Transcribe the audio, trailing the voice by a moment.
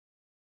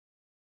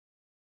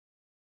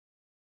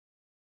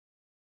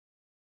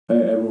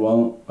Hey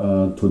everyone,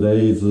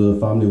 today is a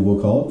family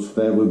workout.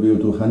 Today we will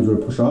do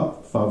 100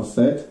 push-up, 5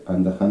 sets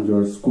and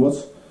 100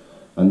 squats.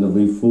 And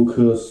we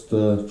focus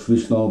the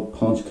traditional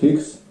punch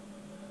kicks.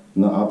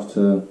 Now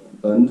after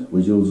end,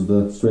 we use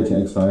the stretching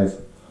exercise.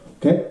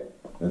 Okay,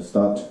 let's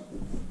start.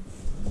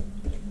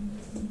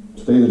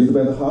 Today is a little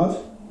bit hard.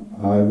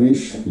 I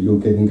wish you're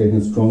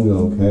getting stronger,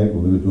 okay?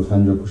 We will do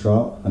 100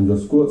 push-up,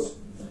 100 squats.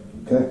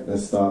 Okay,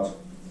 let's start.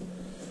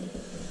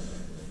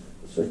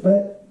 Stretch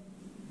back.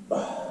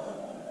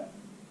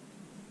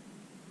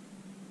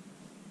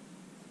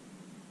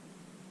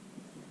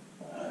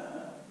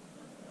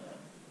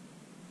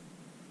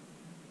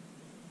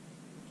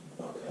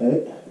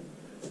 Okay,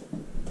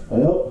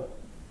 try out.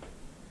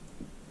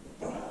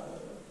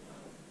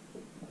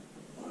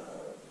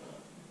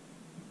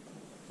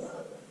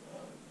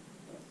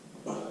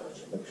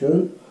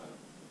 Action.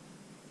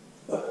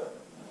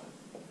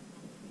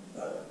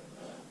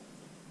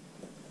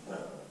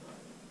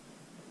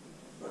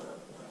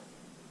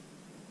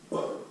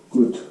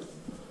 Good.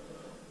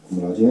 我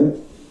们拉肩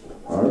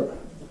，2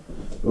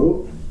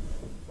 go.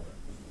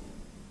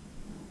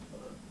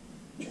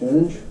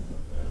 Change.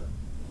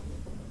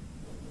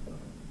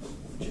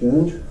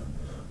 Change.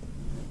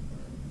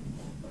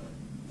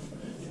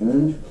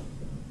 Change.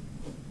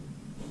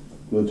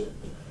 Good.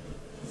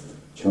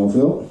 强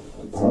feel.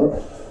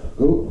 Apart.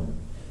 Go.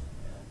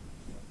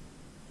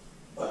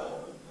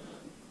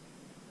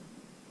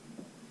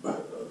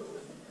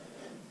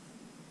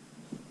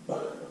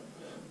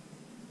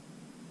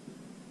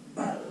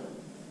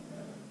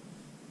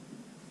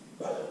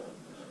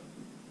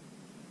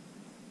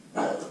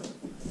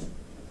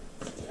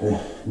 Okay,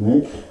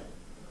 neck.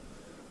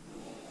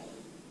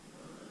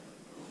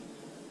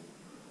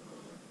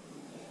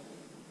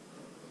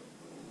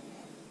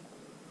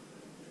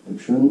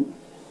 Action.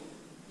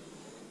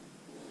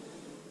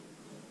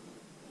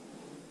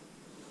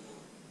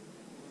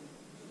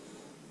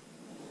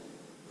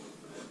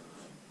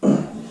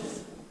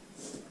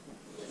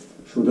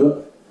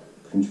 Shoulder,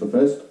 clench your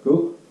fist,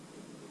 go.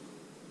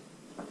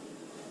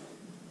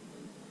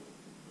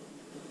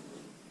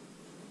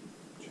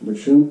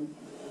 Action.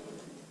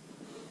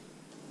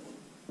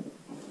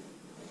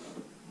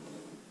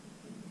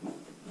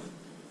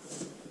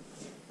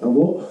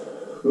 Elbow,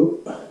 go.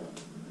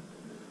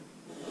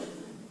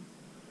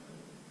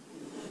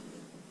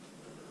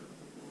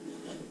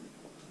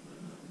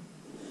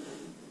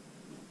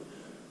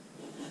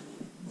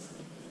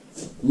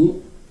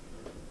 Knee.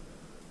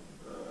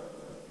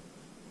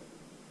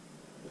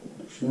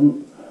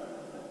 Action.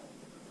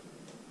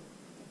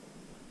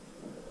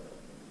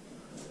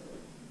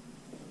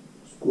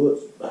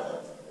 Squats.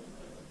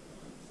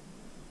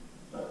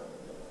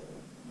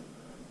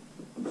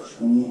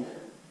 Push on knee.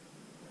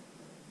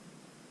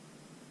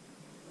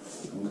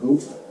 Ankle.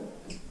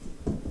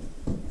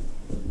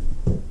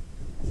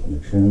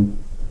 Action.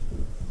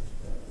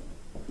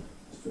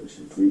 Stretch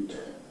your feet.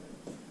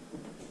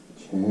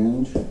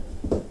 Change.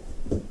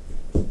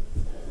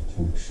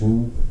 Action.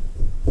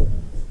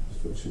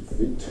 Stretch your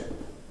feet.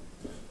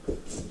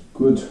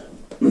 Good.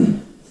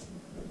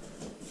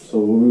 So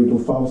we will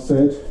do 5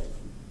 sets,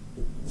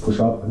 push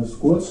up and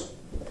squats.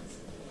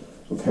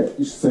 Okay,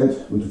 each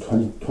set we do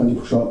 20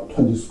 push up,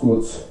 20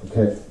 squats.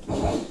 Okay.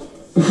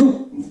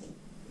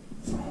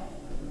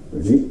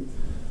 Ready?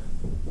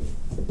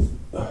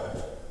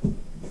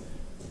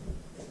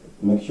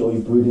 Make sure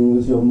you're breathing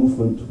with your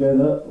movement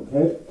together.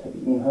 Okay, take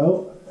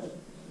inhale.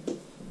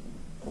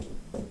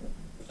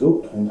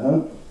 Go, 20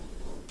 times.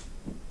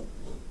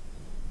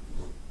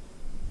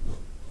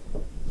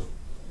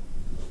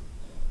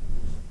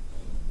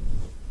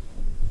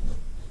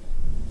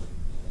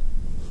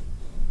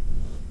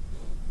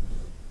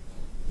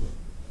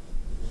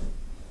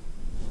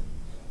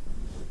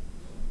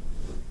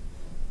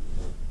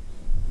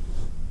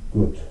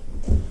 Good.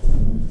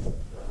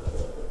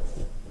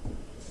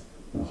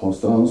 Now horse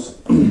stance.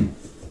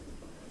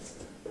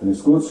 20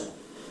 squats.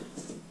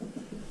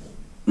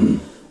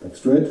 Back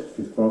straight,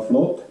 feet far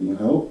float.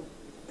 Inhale.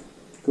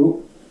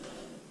 Go.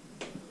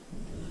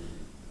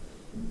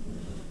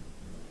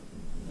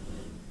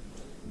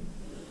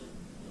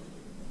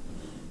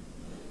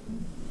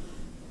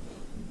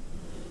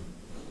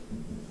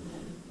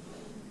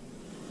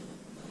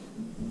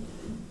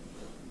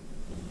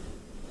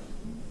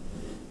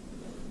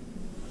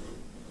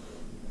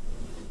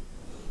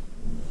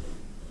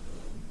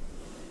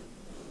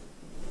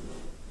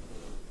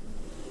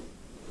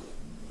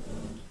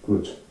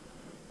 Good.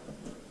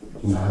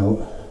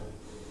 Inhale.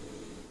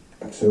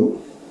 Exhale.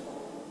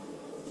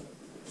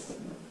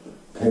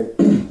 Okay,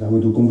 then we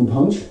do Kung Fu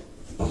punch.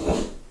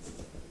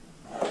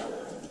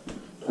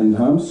 20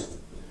 times.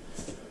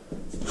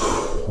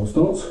 Horse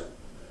stance.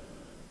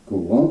 Go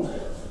 1,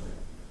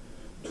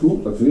 2,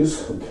 like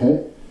this.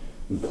 Okay.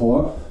 With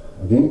power.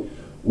 Again.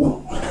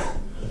 1,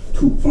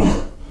 2,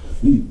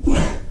 3,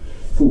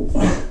 4,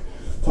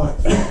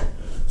 5,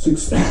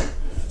 6,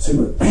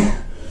 7,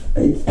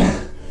 8,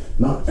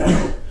 9,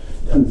 10,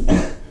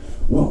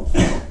 1,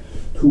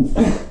 2,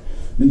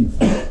 3,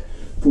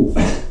 4,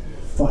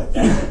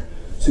 5,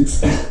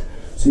 6,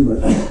 7,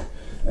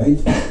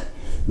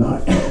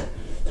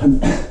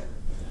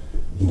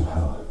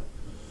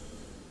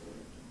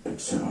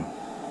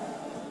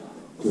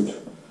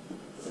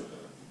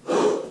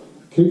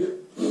 kick.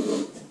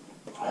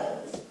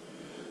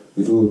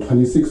 We do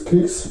 26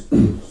 kicks,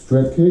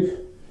 straight kick.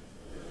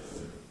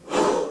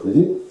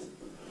 Ready?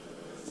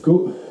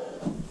 Go.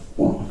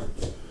 1,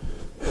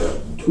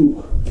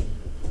 2,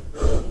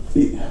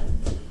 3,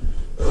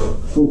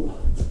 4,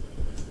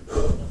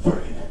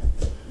 5,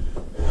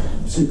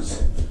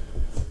 6,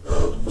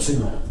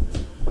 7,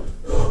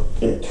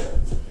 8,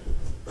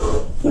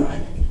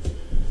 9,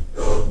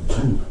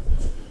 10.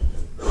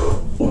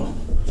 1,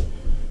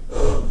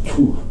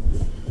 2,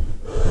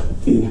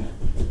 3,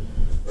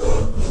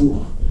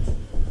 4,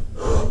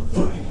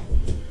 5,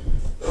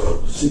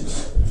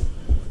 6,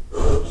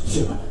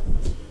 7,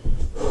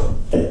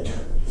 8,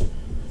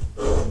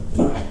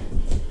 9,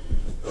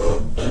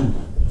 10.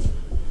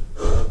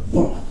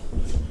 1,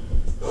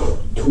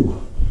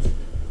 2,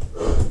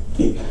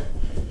 3,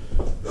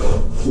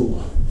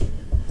 4,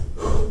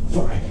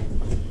 5,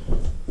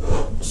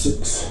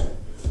 6.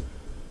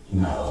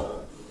 Now,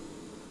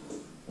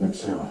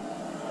 exhale.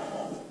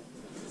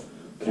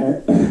 Okay,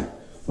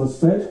 first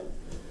set.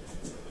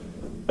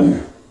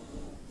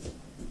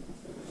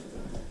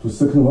 To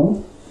second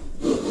one.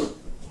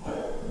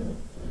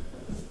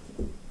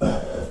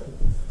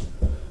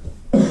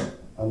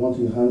 I want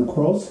your hand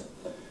cross.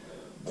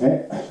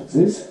 Okay, like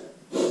this.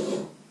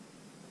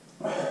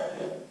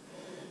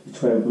 You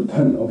try to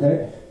 10,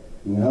 okay?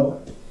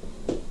 Inhale.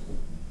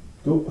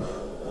 Go.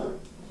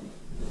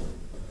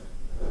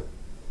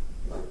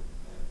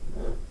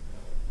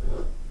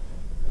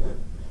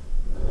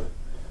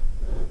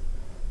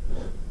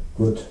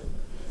 Good.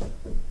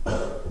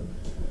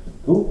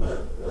 Go.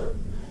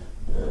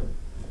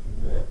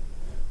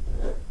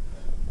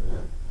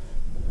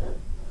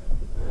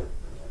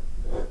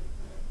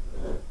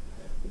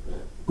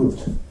 Good.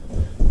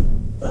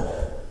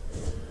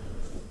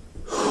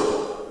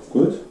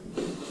 Good.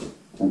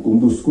 And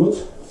Gumbo squat.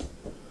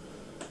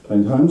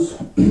 10 times.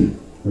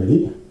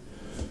 Ready?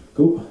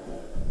 Go.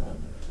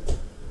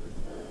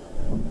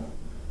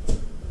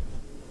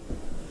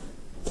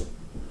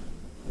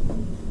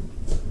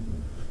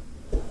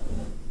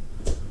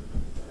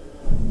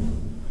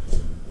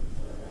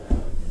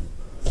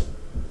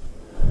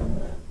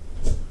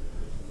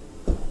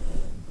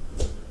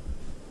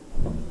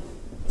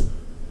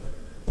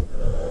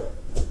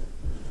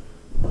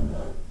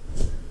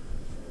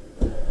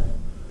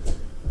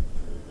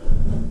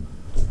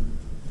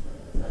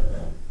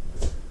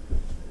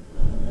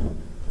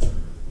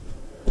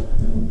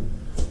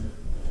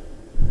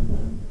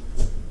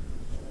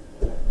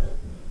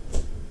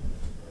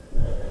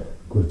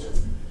 Good.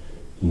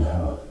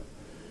 Inhale.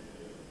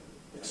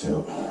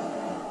 Exhale.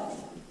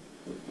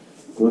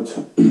 Good.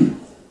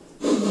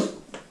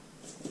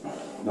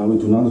 Now we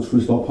do not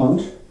traditional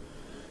punch.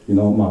 You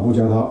know, 马步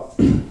加踏.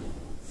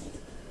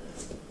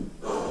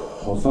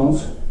 How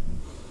sounds?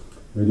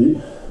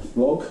 Ready?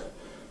 Block.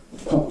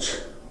 Punch.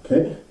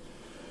 Okay.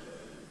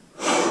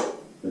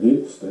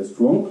 Ready? Stay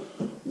strong.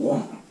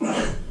 1,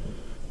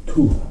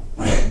 2,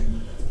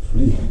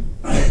 3,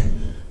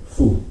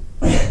 4,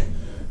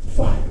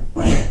 5,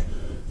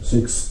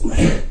 6,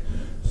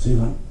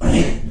 7,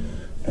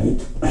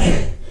 8,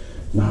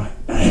 9,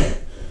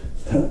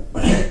 10.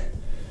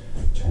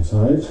 Change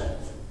sides.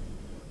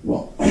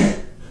 1,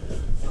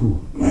 2,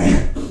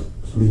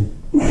 3,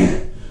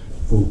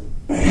 4,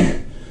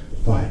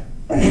 5,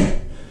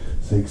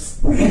 6,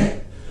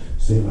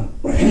 7,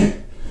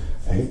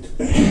 8,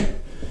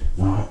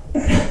 9,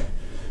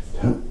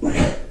 10.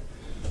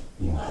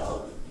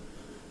 Inhale.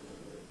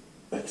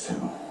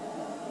 Exhale.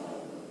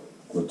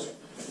 Good.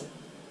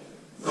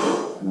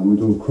 Now we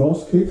do a cross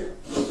kick.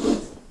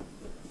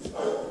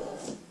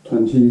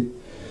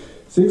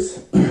 26.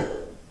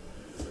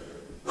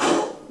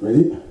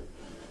 Ready?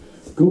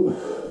 Go.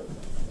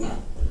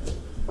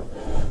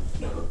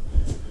 2,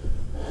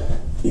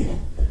 3,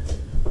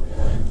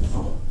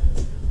 4,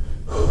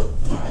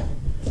 5,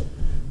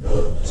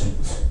 6,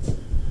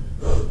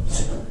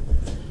 7,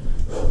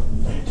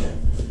 8,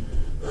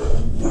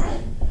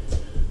 9,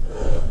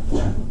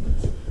 10.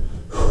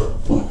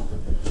 1,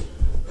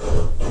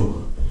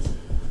 2,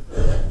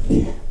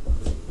 3,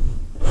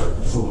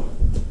 4,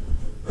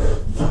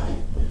 5,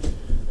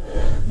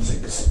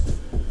 6,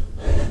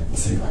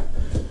 7,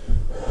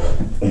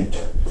 8,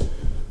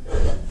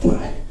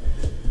 9,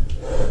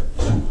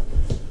 10.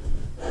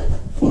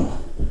 1,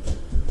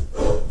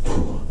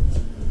 2,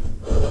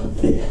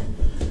 3,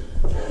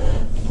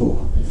 4,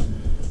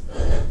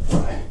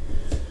 5,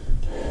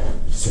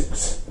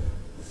 6.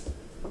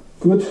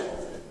 Good.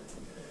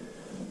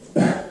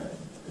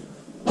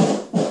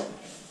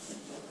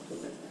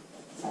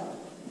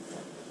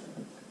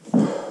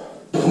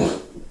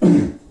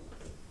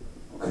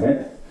 Okay.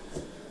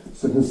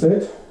 Second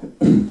set.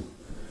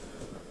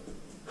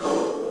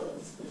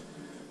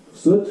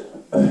 Third.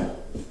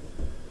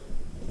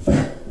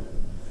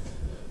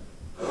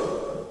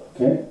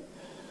 Okay.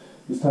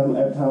 This time,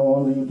 every time I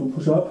want you to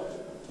push up,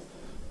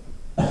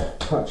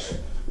 touch,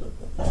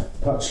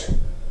 touch,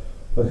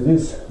 like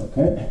this.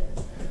 Okay.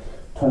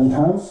 20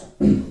 times.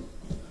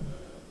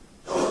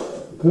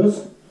 Good.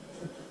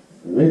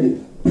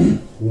 Ready.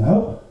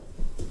 Inhale.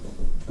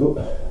 Go.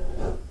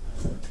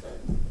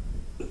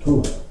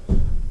 2,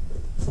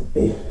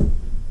 8,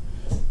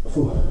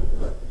 4,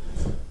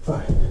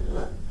 5,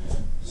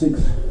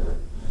 6,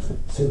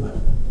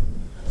 7,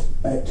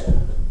 8,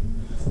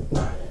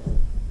 9,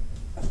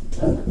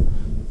 10.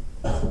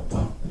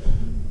 1,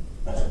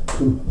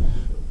 2,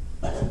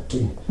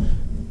 3,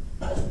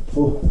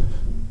 4,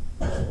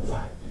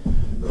 5,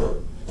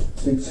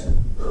 6,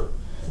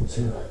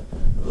 7,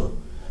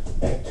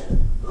 8,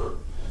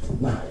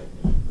 9,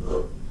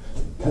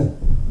 10.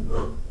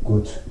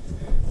 Good.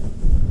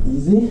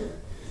 Easy.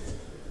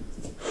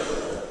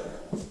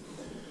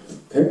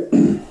 Okay.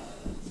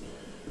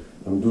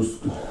 And do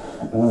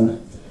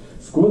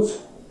squats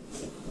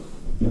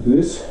like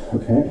this.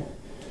 Okay.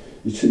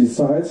 Each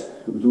side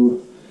we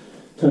do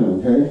 10.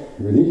 Okay.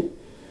 Ready?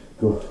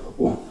 Go.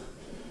 1,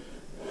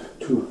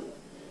 2,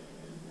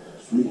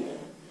 3,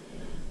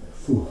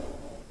 4,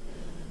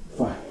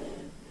 5,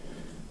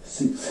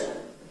 6,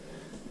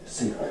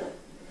 7,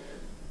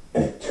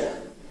 8,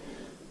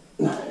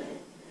 9,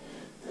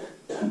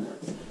 10.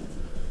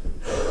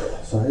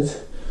 Sides.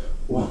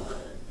 1,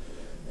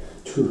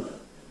 2,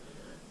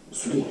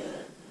 3,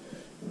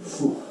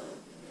 4,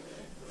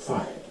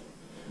 5,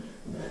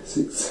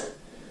 6,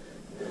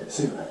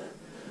 7,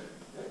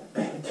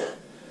 8,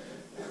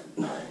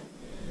 9,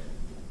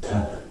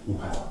 10.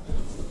 Inhale.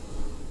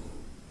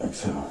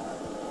 Exhale.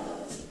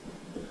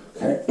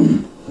 Okay.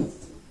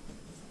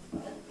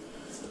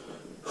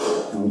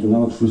 Now we do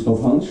another traditional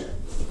punch.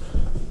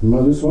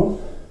 Remember this one?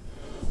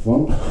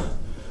 1,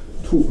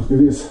 2, like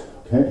this.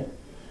 Okay.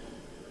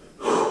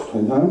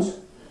 20 times.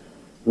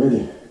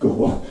 Ready? Go.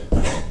 1,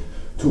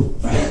 2,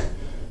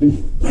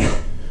 3,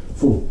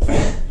 4,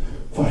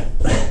 5,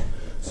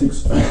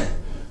 6,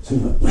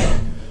 7,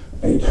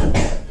 8,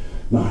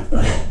 9,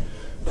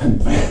 10.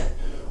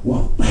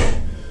 1,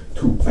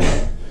 2,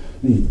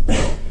 3,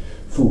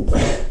 4,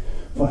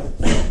 5,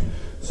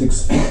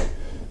 6,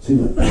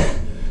 7,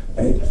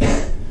 8,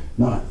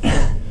 9,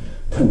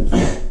 10.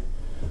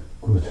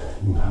 Good.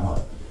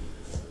 Inhale.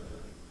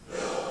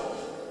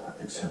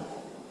 Exhale.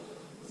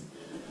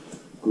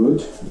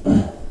 Good.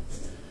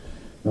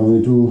 Now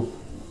we do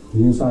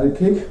inside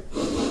kick.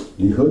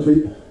 离合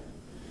推.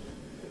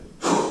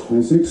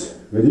 26.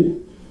 Ready?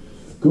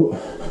 Go.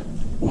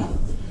 1,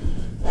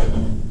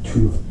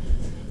 2,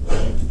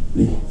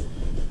 3,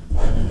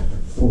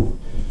 4,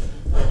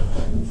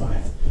 5,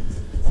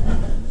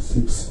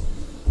 6,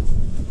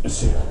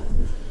 7,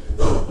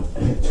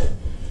 8,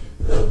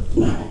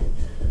 9,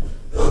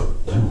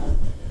 10.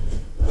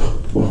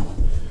 1,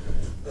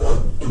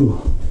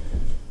 2,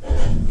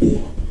 3,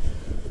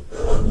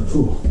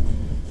 4,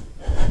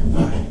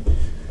 5,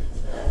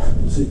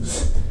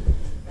 6,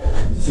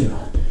 7,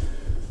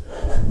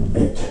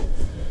 8,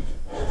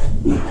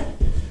 9,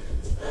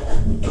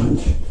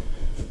 20.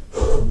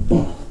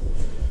 1,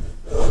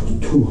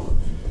 2,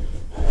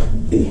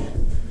 3,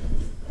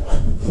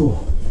 4,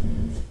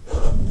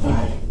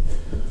 5,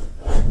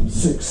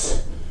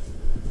 6.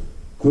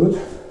 Good.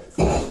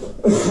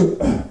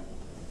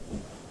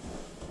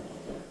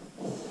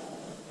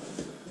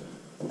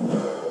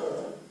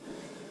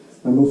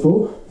 Number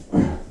 4.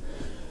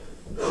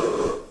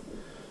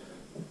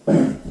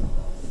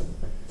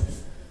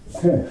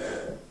 Okay.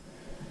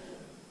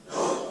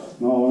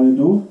 Now we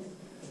do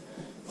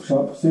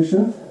push-up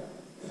position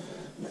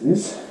like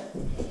this.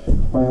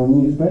 My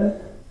knee is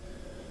bad,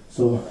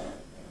 so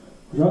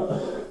push up,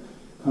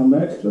 come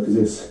back like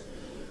this.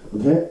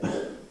 Okay.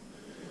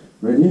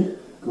 Ready?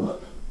 Go.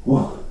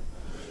 1,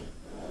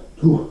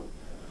 2,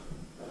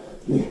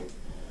 3,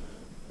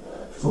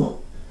 4,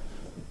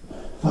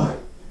 5,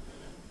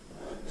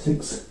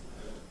 6,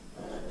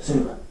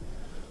 7,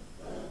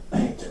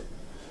 8,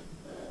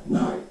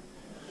 9,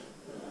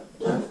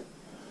 10.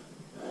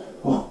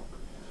 1,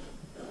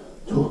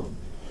 2,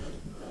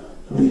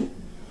 3,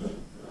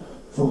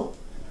 4,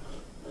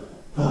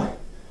 5,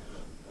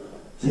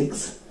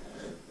 6,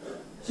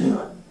 7,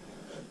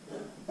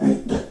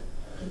 8,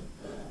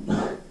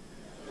 9,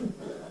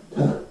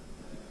 10.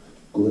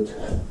 Good.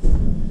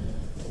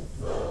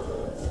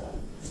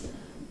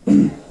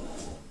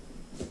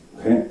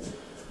 Okay.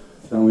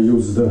 Then we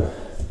use the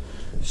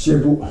斜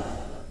步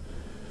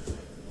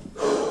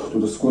do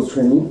the squat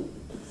training.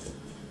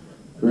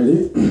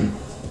 Ready?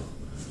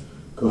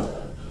 Go.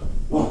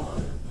 1,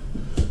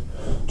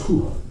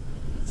 2,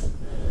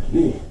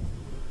 3,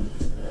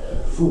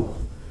 4,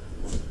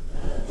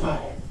 5,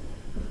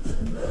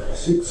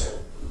 6,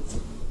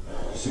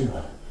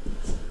 7,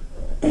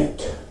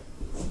 8,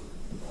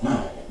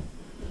 9,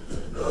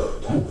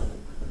 10.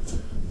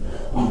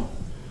 1,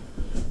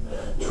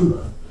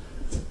 2,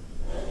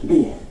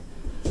 3,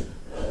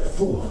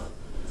 4,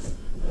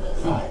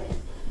 5,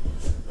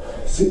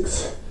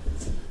 6,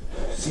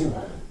 7,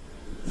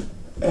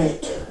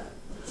 8,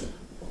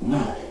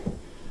 9,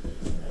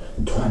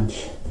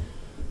 20.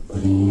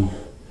 Breathing in,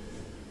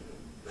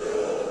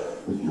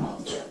 breathing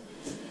out.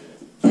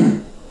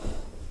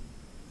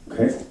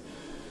 Okay.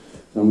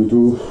 Then we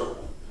do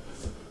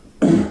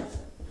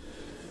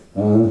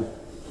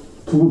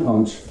pull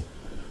punch.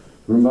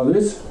 Remember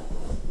this?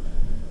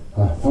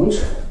 Punch,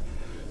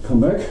 come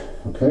back,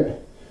 okay.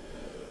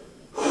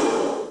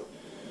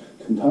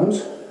 10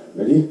 times,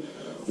 ready?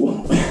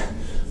 1,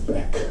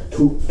 back,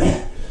 2,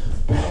 back,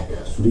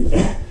 3,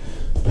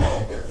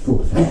 back, 4,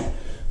 back,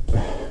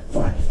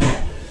 5,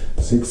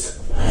 6,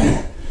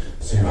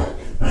 7,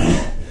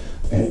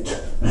 8,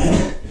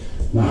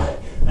 9,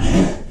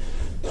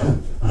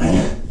 10,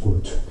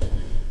 good.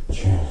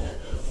 Change.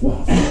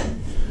 1,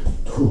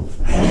 2,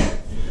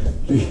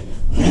 3,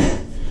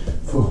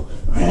 4,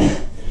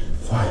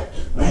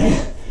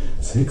 5,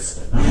 6,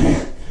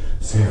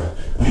 7,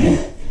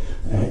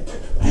 8,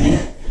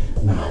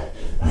 9,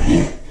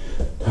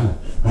 10.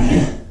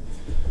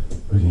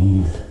 Breathing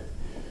in.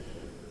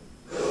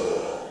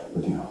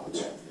 Breathing out.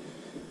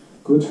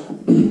 Good.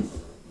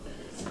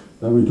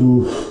 Now we do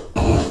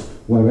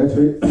one right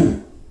way.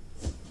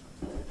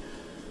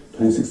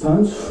 26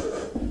 times.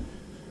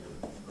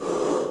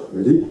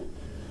 Ready?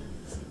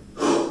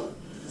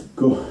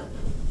 Go.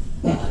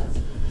 1,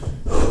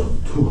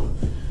 2,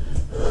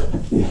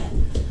 3,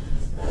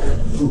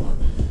 4,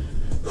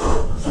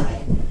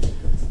 5,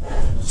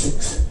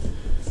 6,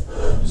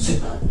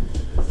 7,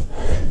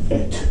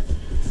 8,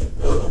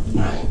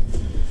 9,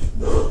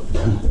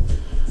 10.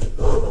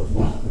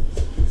 1,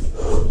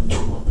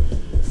 2,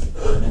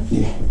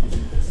 3,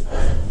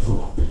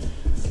 4,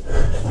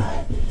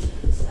 5,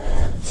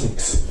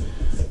 6,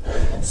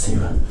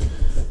 7,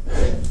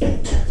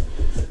 8,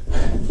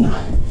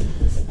 9,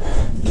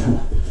 10.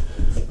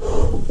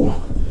 1,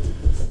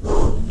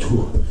 2,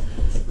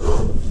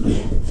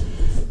 3,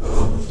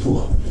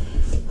 4,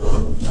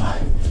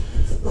 5,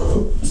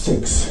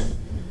 6.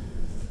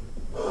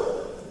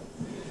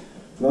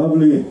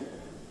 Lovely.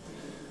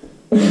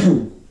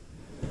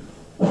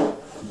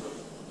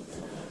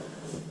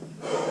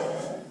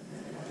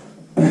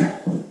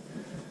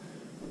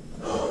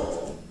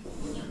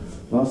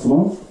 Last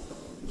one.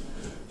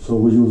 So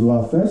we use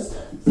one first.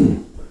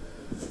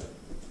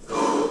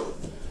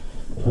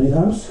 20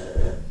 times.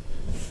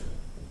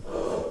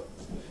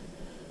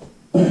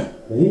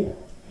 Ready?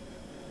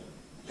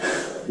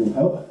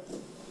 Inhale.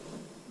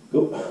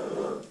 Go.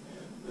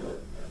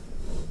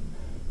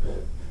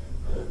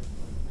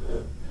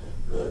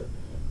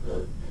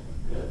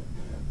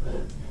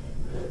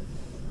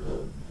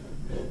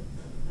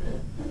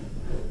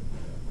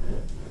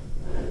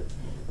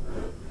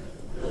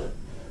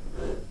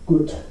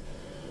 Good.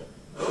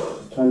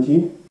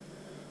 20.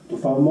 Do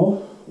 5 more.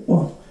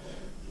 1,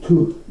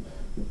 2,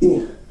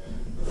 3,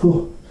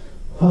 4,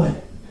 5.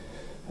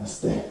 And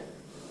stay.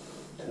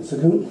 10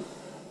 seconds.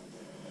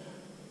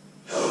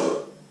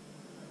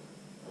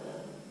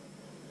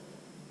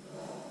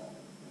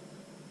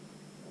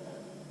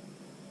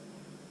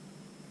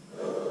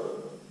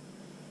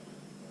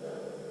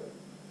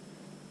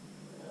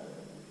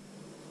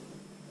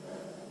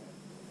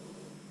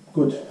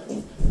 Good.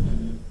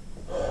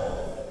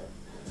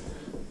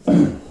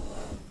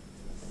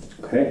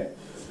 Okay.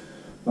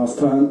 Last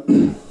time.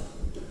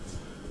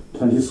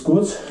 20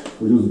 squats.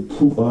 We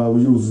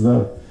use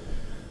the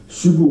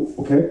Shubu.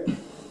 Okay.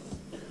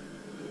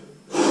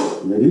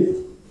 Ready?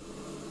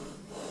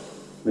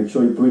 Make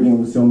sure you're breathing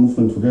with your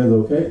movement together.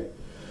 Okay.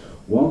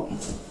 1,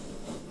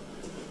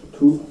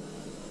 2,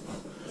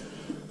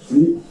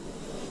 3,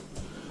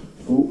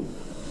 4,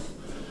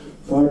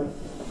 5,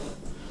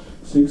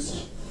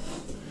 6,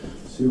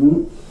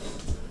 7,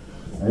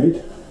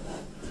 8,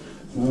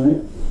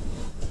 9,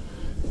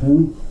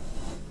 10.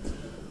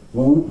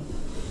 1,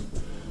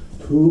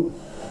 2,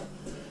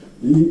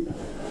 3,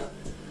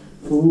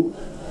 4,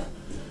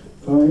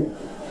 5,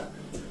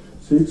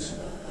 6,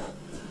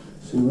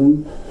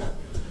 7,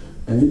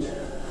 8,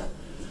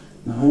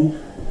 9,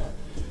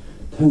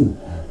 10.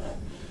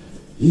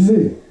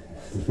 Easy.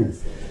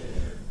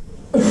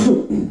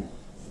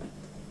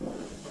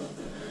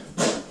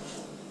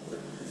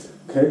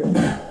 Okay.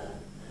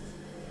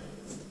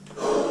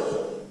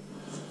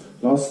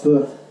 Last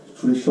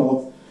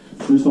traditional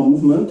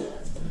movement.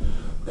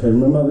 Okay,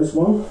 remember this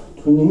one?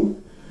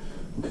 Turning.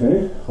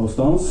 Okay, house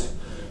dance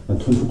and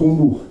turn to 弓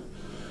步.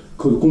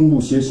 Called 弓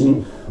步斜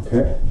行.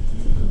 Okay,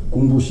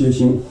 弓步斜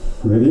行.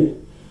 Ready?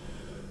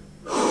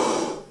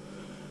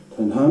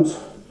 10 times.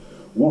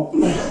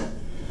 1,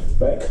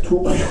 back,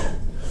 2,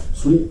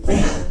 3,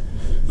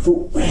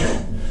 4,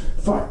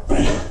 5,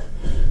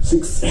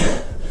 6,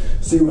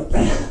 7,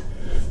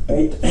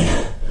 8,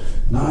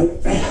 9,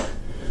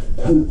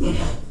 10.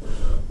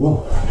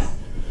 1,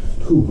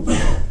 2,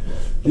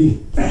 3,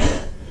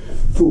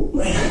 4,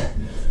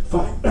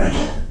 5,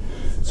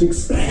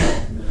 6,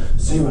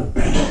 7,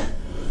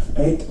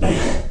 8,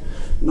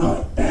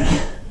 9, 10.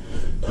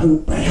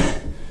 And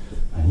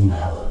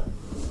inhale.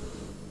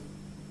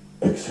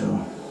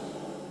 Exhale.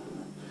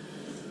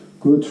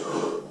 Good.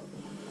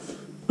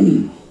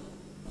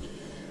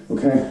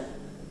 Okay.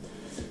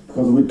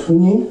 Because we're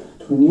turning.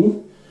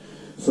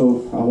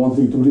 So I want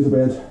you to do a little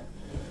bit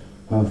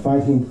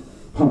fighting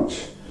punch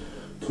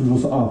to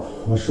loosen up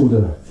our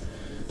shoulder.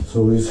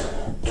 So it's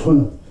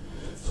turn.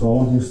 So I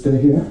want you to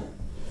stay here.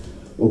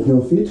 Open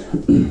your feet.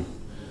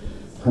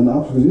 Hand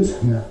up like this.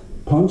 Yeah.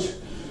 Punch,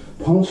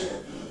 punch,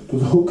 to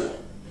the hook.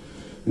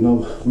 You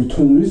know, we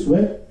turn this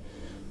way.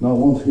 Now I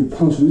want you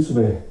punch this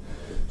way.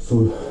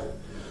 So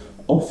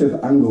opposite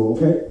angle,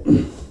 okay?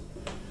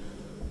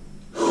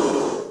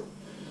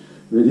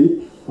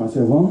 Ready? I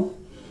say 1,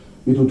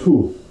 we do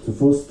 2. The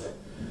first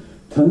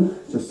turn,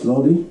 just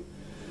slowly.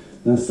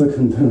 Then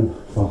second turn,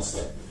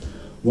 fast.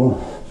 1,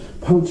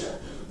 punch,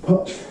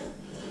 punch.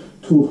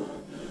 2,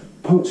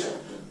 punch,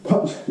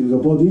 punch. Use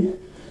your body,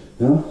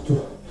 yeah,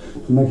 to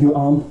make your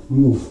arm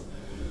move.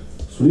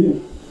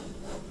 3,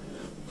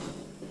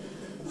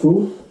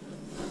 4,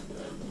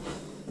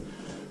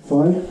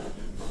 5,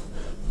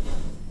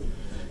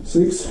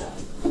 6,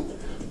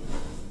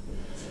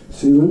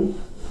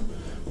 7,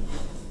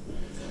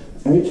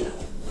 8,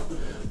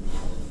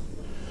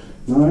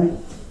 9,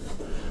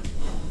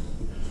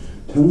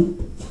 10.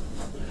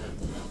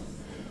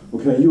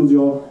 Okay, use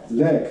your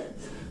leg,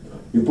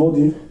 your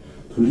body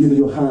to lead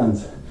your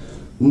hands,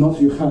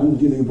 not your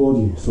hand lead your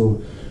body.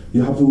 So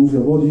you have to move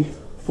your body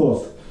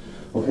first.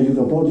 Okay, use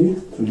your body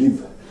to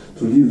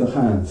lead the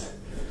hands.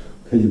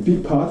 Okay, the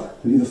big part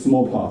lead the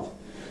small part,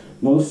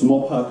 not the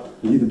small part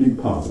lead the big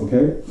part.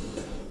 Okay.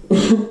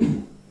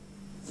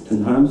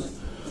 10 times.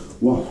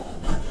 1,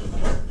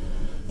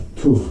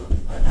 2,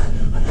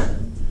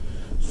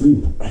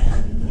 3,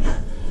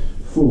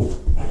 4,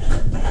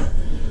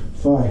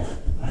 5,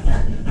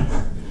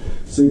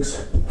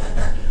 6,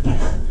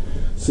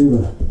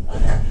 7,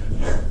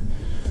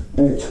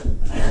 8,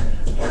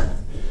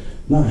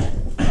 9.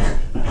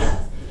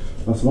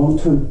 That's 1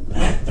 turn.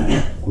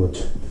 Good.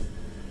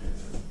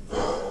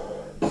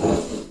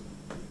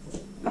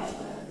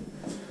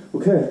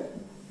 Okay.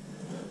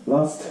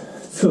 Last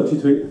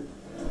 33.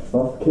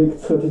 Last kick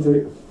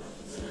 33.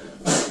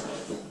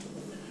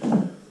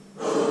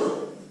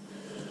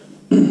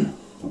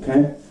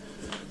 Okay.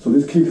 So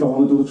this kick I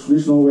want to do the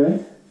traditional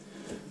way.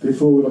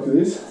 Before we like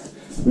this,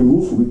 we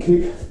move, we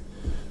kick.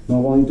 Now I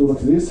want to do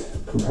like this,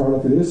 prepare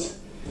like this.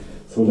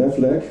 So left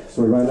leg,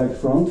 so right leg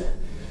front.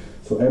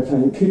 So every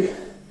time you kick,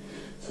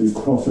 so you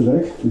cross the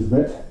leg with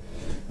that,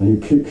 and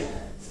you kick,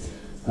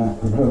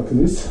 prepare like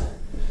this.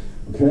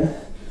 Okay,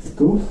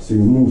 go, so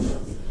you move.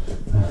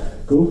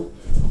 Go,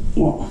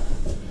 1,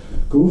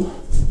 go,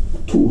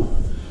 2,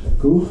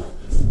 go,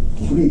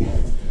 3,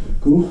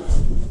 go,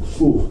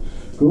 4,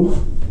 go,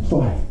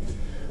 5.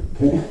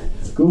 Okay,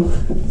 go,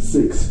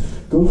 6,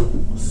 go,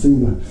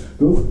 7,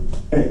 go,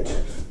 8,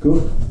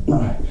 go,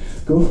 9,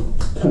 go,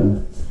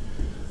 10.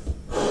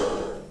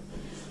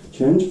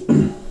 Change.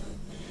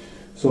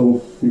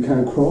 So you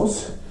can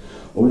cross,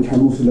 or you can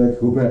move the leg,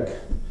 go back.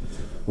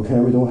 Okay,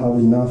 we don't have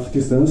enough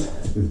distance,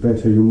 it's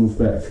better you move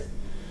back.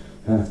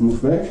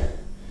 Move back,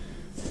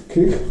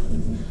 kick,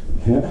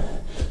 yeah,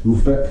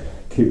 move back,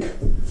 kick.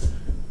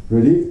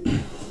 Ready?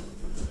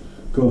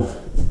 Go.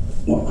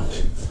 1,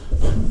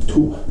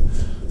 2,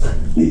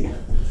 3,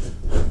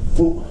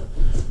 4,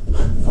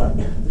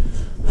 5,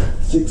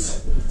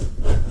 6,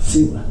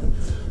 7,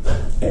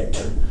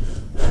 8,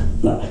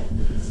 9,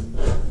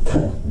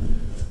 10.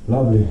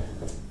 Lovely.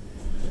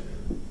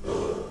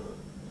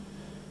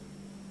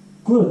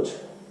 Good.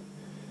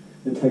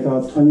 You take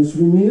out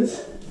 23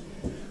 minutes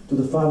to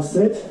the 5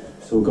 set.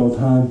 So go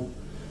time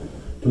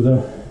to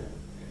the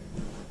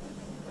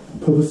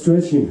purple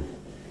stretching.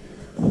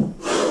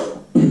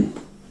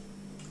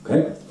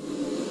 Okay.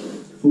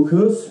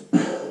 Focus.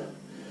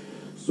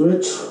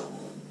 Stretch.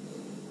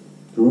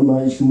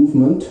 Remember each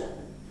movement.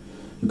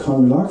 You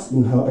can't relax.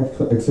 Inhale,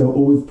 exhale,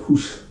 always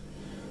push.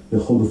 You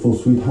hold for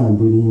 3 times.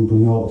 Breathe in,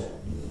 breathe out.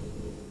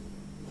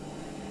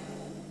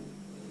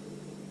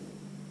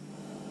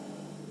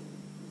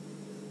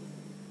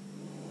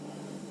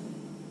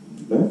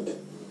 Left.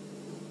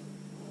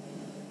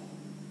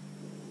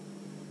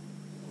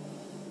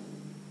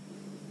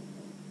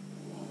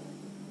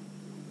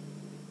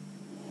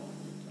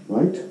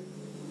 Right.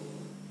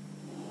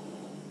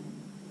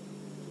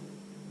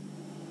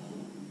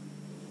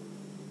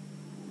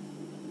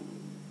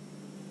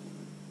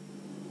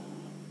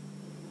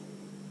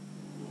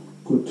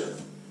 Good.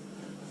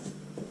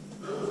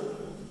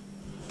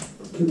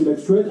 Keep the leg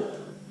straight.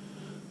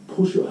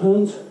 Push your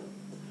hands.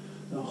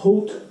 Now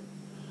hold.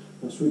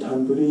 And 3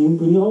 times. Breathe in,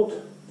 breathe out.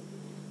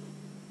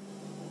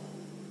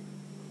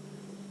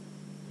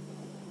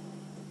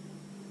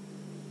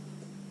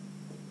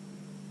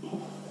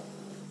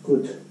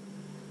 Good.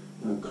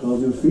 Now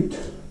close your feet.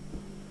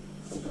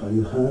 Try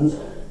your hands.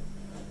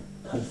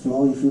 Touch the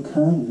floor if you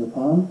can with your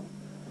palm.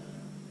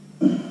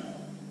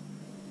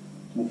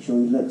 Make sure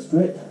your legs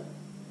straight.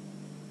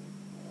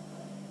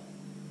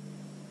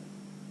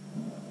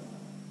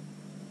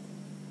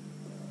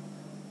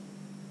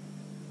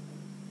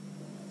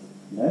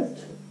 Left.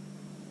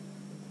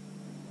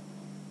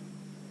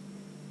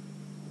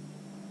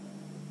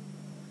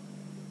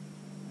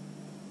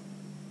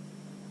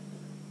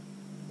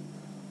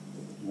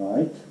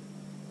 Right.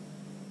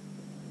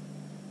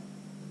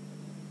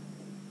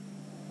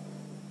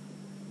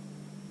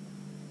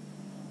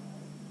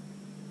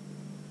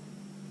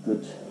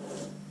 Good.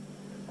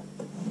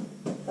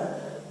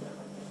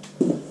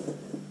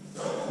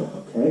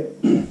 Okay.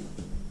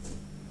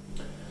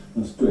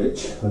 and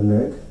stretch the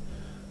leg.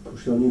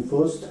 Push your knee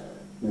first.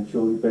 Make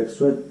your back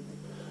straight.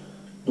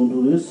 Don't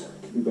do this.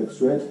 Keep your back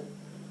straight.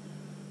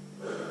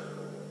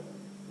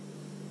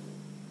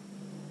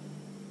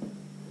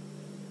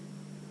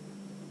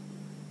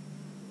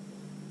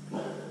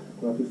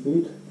 Grab your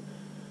feet.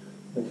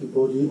 Make your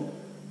body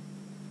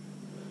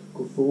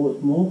go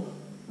forward more.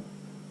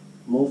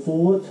 More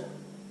forward.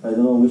 I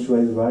don't know which way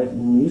is right in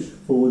English.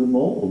 Forward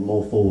more or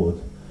more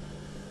forward.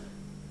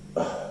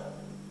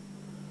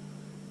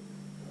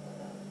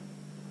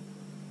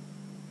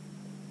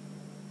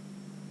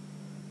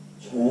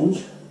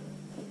 Change.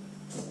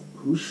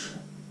 Push.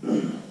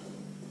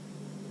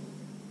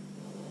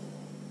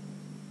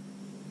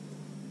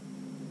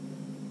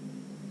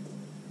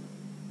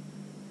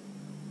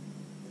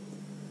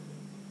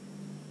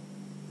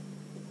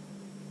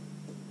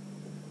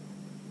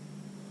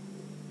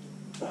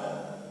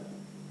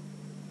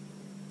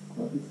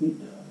 Grab your feet.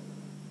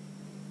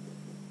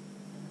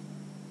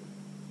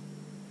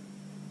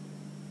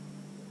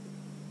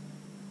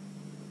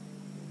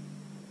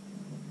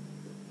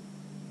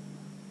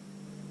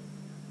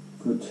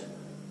 Good.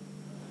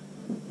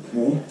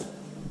 Okay.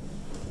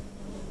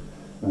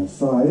 And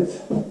side.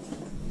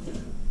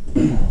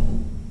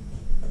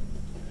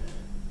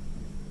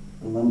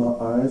 Remember,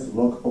 eyes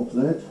lock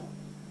opposite.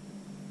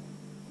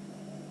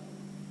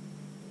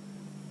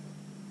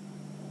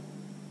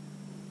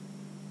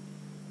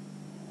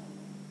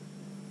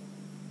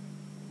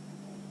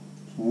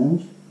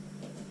 Change.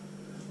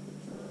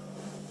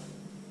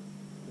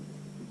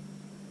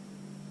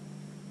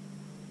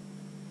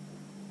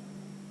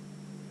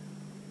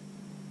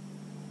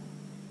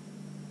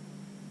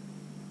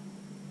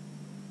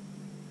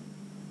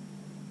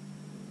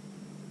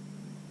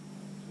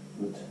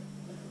 Good.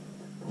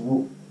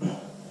 Pull.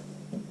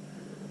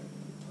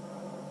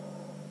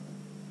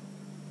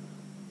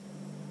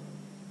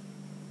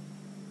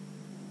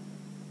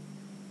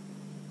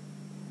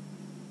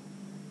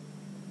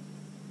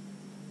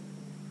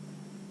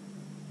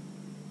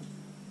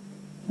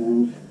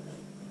 And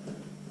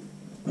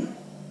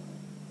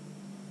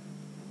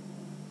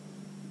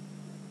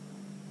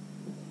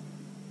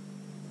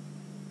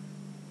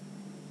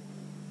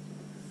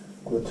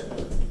good.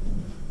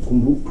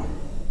 Kumbu.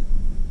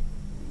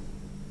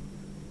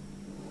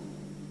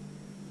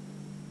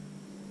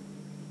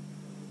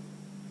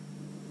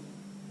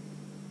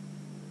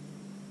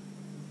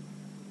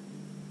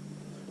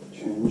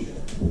 Change.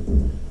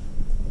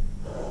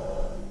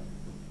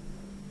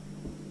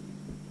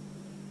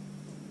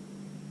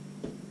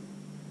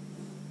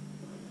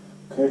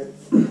 Okay.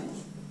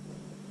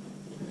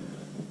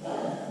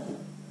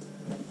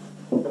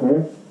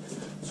 Okay.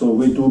 So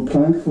we do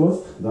plank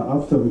first, then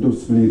after we do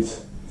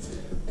split.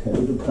 Okay,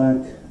 we do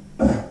plank.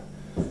 Okay,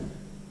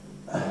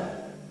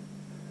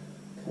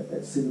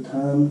 let's see the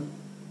time.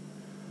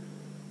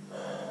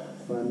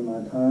 Find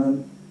my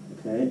time.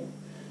 Okay.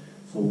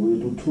 So we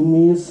do 2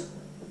 minutes.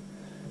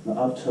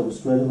 Now after we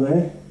straight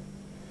away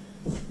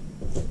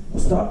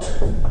start.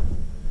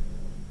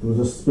 Do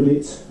the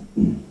split.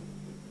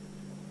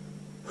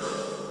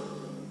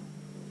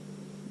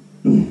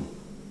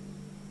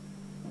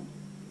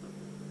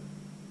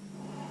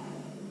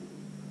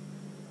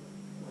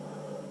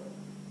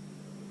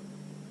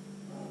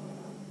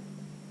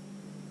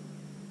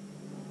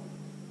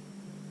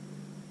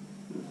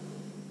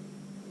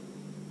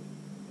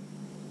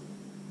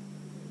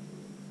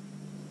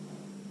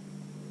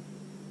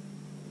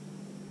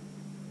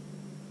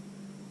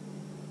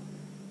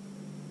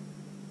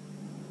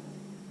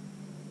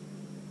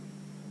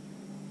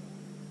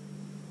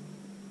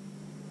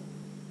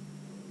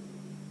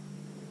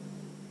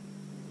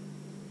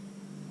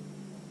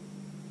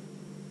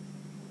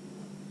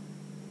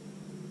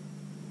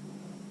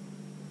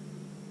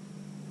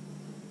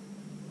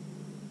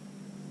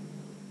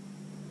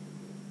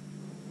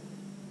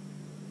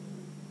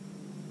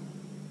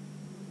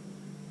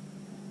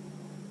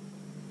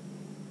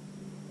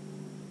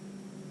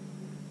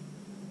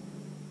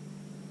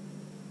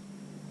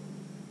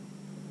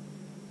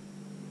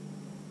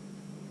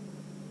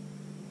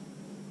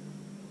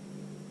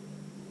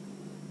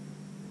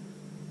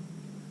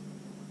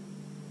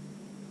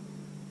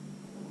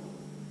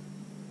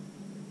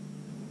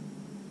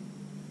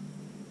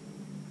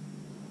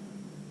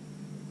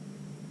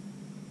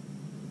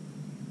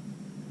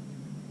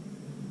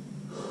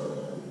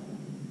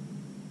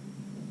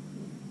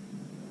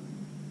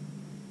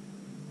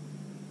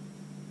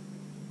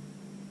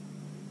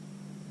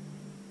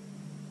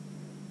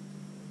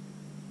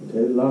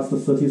 Okay, last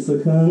 30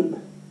 seconds.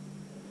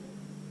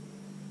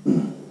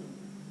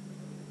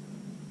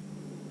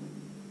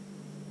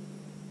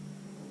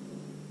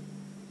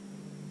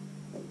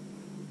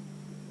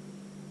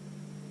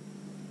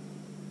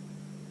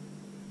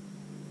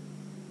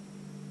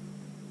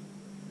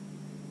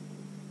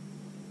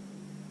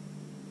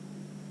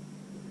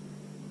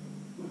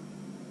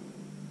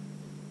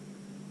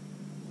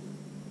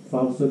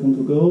 Five seconds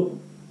to go.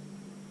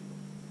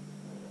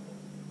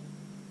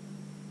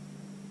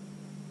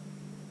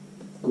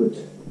 Good.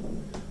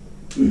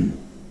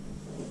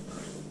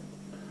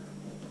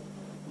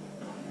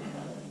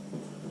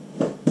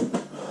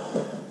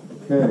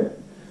 Okay,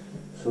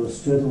 so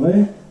straight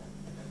away,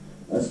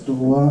 let's do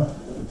one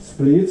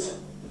split.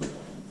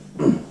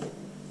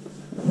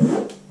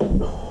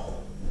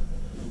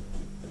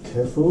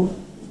 Careful,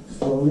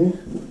 slowly.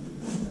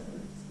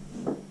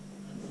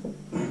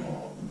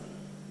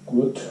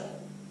 Good.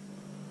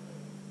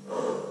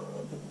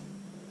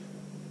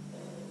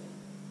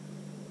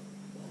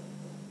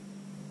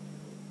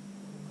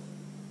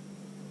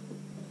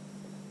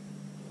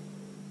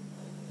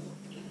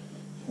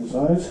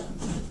 Inside.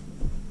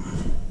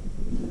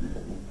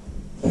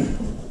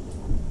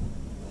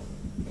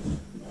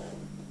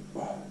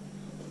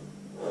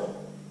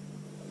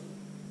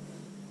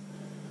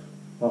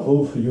 I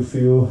hope you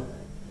feel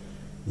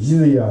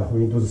easier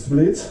when you do the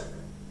split.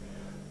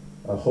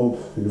 I hope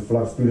your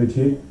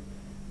flexibility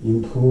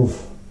improve.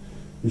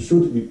 You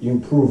should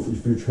improve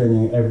if you're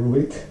training every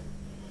week.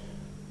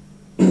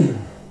 I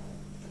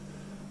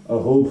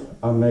hope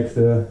I make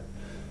the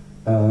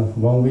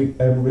 1 week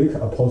every week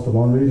I post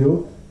one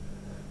video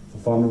for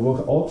family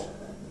workout.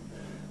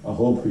 I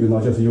hope you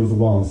not just use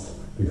once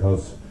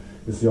because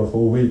it's your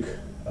whole week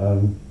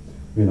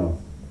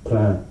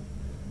plan.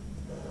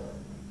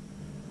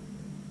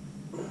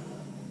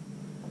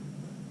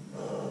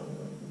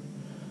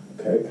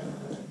 Okay.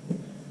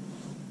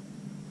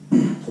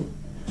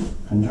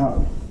 Hand up.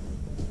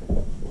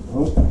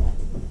 Oh.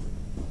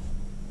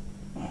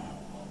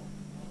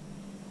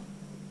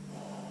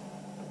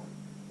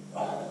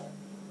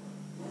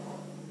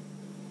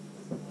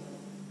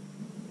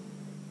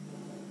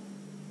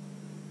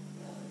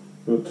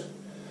 Good.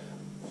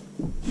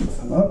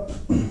 Stand up.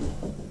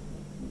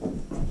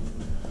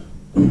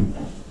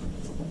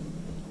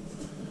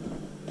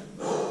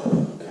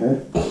 Okay.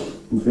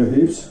 Move your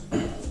hips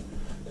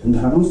 10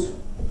 times.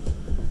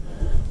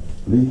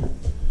 3,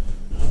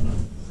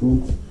 4,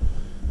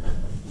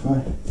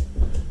 5,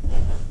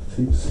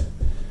 6,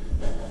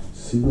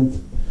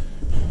 7,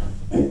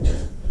 8,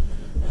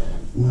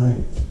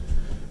 9,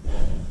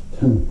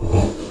 10.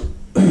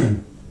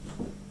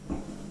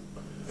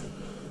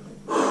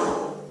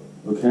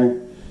 Okay,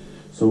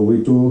 so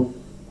we do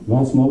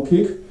one small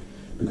kick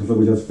because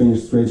we just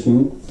finished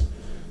stretching.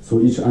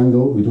 So each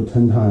angle we do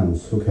 10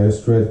 times. Okay,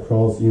 straight,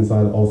 cross,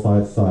 inside,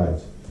 outside,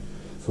 side.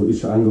 So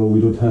each angle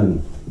we do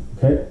 10.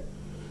 Okay,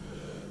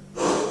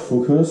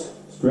 focus,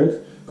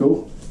 straight,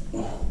 go.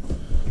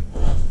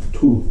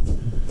 2,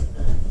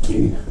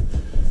 3,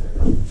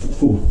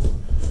 4,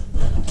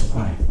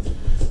 5,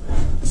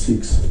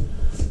 6,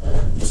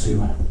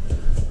 7,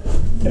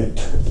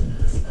 8,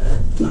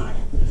 9,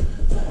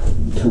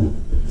 10.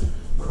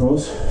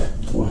 Cross.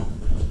 1,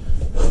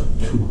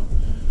 2,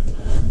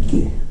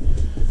 3,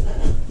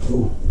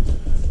 4,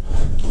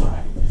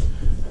 5,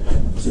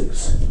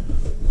 6,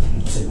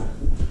 7,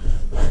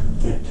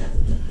 8,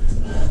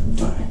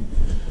 9,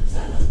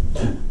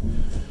 10.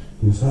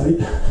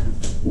 Inside.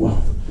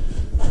 1,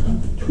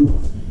 2,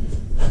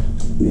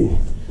 3,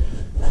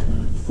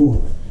 4,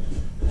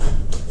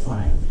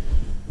 5,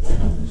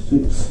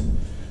 6,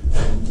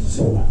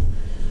 7,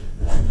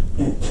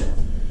 8,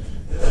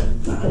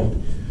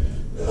 9,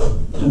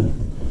 10.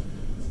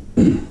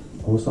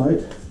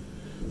 Outside.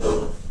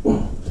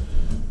 1,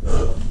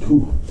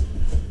 2,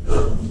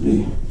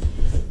 3,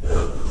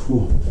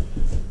 4,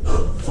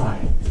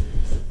 5,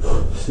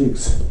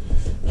 6,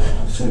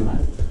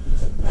 7,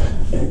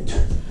 8,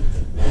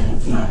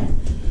 9,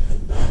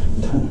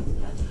 10.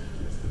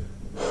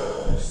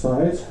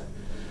 Side.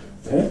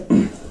 Okay.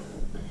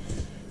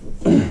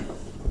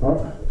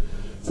 Up.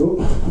 Go.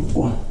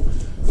 1,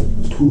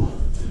 2,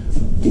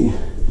 3,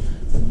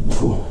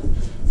 4,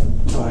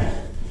 5.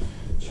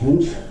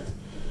 Change.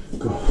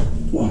 Go.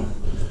 1,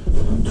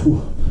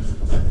 2,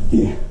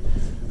 3,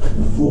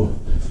 4,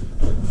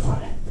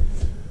 5.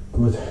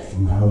 Good.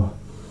 Inhale.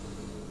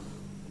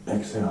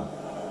 Exhale.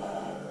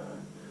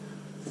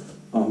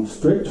 Arm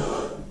straight.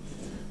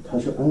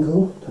 Touch your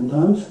ankle 10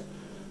 times.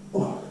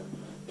 1,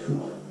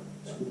 2,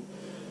 3,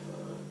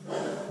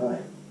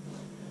 5,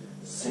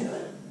 6,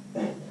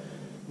 8,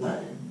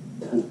 9,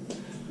 10.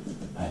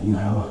 And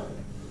inhale.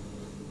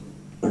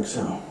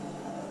 Exhale.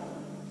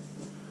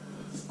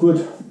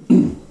 Good.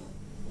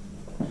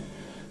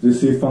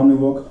 This is family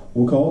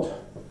workout,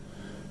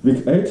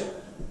 week 8.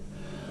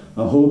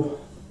 I hope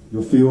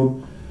you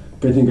feel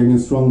getting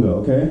stronger,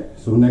 okay?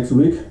 So next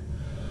week,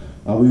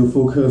 I will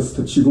focus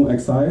the Qigong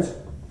exercise.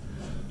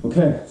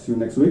 Okay, see you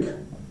next week.